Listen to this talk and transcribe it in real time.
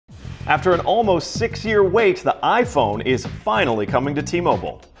After an almost 6-year wait, the iPhone is finally coming to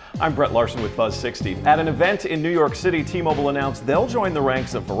T-Mobile. I'm Brett Larson with Buzz 60. At an event in New York City, T-Mobile announced they'll join the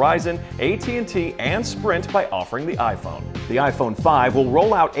ranks of Verizon, AT&T, and Sprint by offering the iPhone. The iPhone 5 will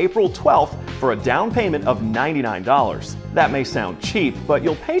roll out April 12th for a down payment of $99. That may sound cheap, but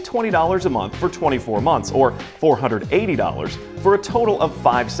you'll pay $20 a month for 24 months, or $480 for a total of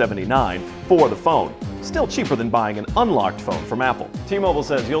 $579 for the phone. Still cheaper than buying an unlocked phone from Apple. T-Mobile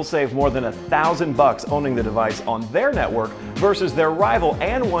says you'll save more than $1,000 owning the device on their network versus their rival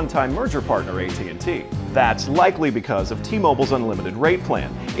and one-time merger partner AT&T. That's likely because of T-Mobile's unlimited rate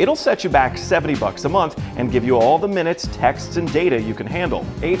plan. It'll set you back $70 a month and give you all the minutes, texts, and data you can handle.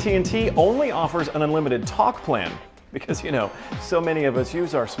 AT&T only offers an unlimited talk plan because, so many of us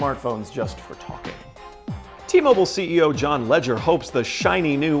use our smartphones just for talking. T-Mobile CEO John Legere hopes the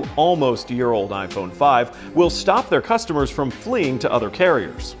shiny new, almost-year-old iPhone 5 will stop their customers from fleeing to other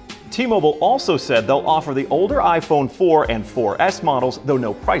carriers. T-Mobile also said they'll offer the older iPhone 4 and 4S models, though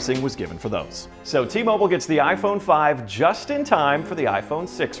no pricing was given for those. So T-Mobile gets the iPhone 5 just in time for the iPhone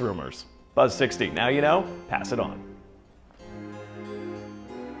 6 rumors. Buzz 60, now you know, pass it on.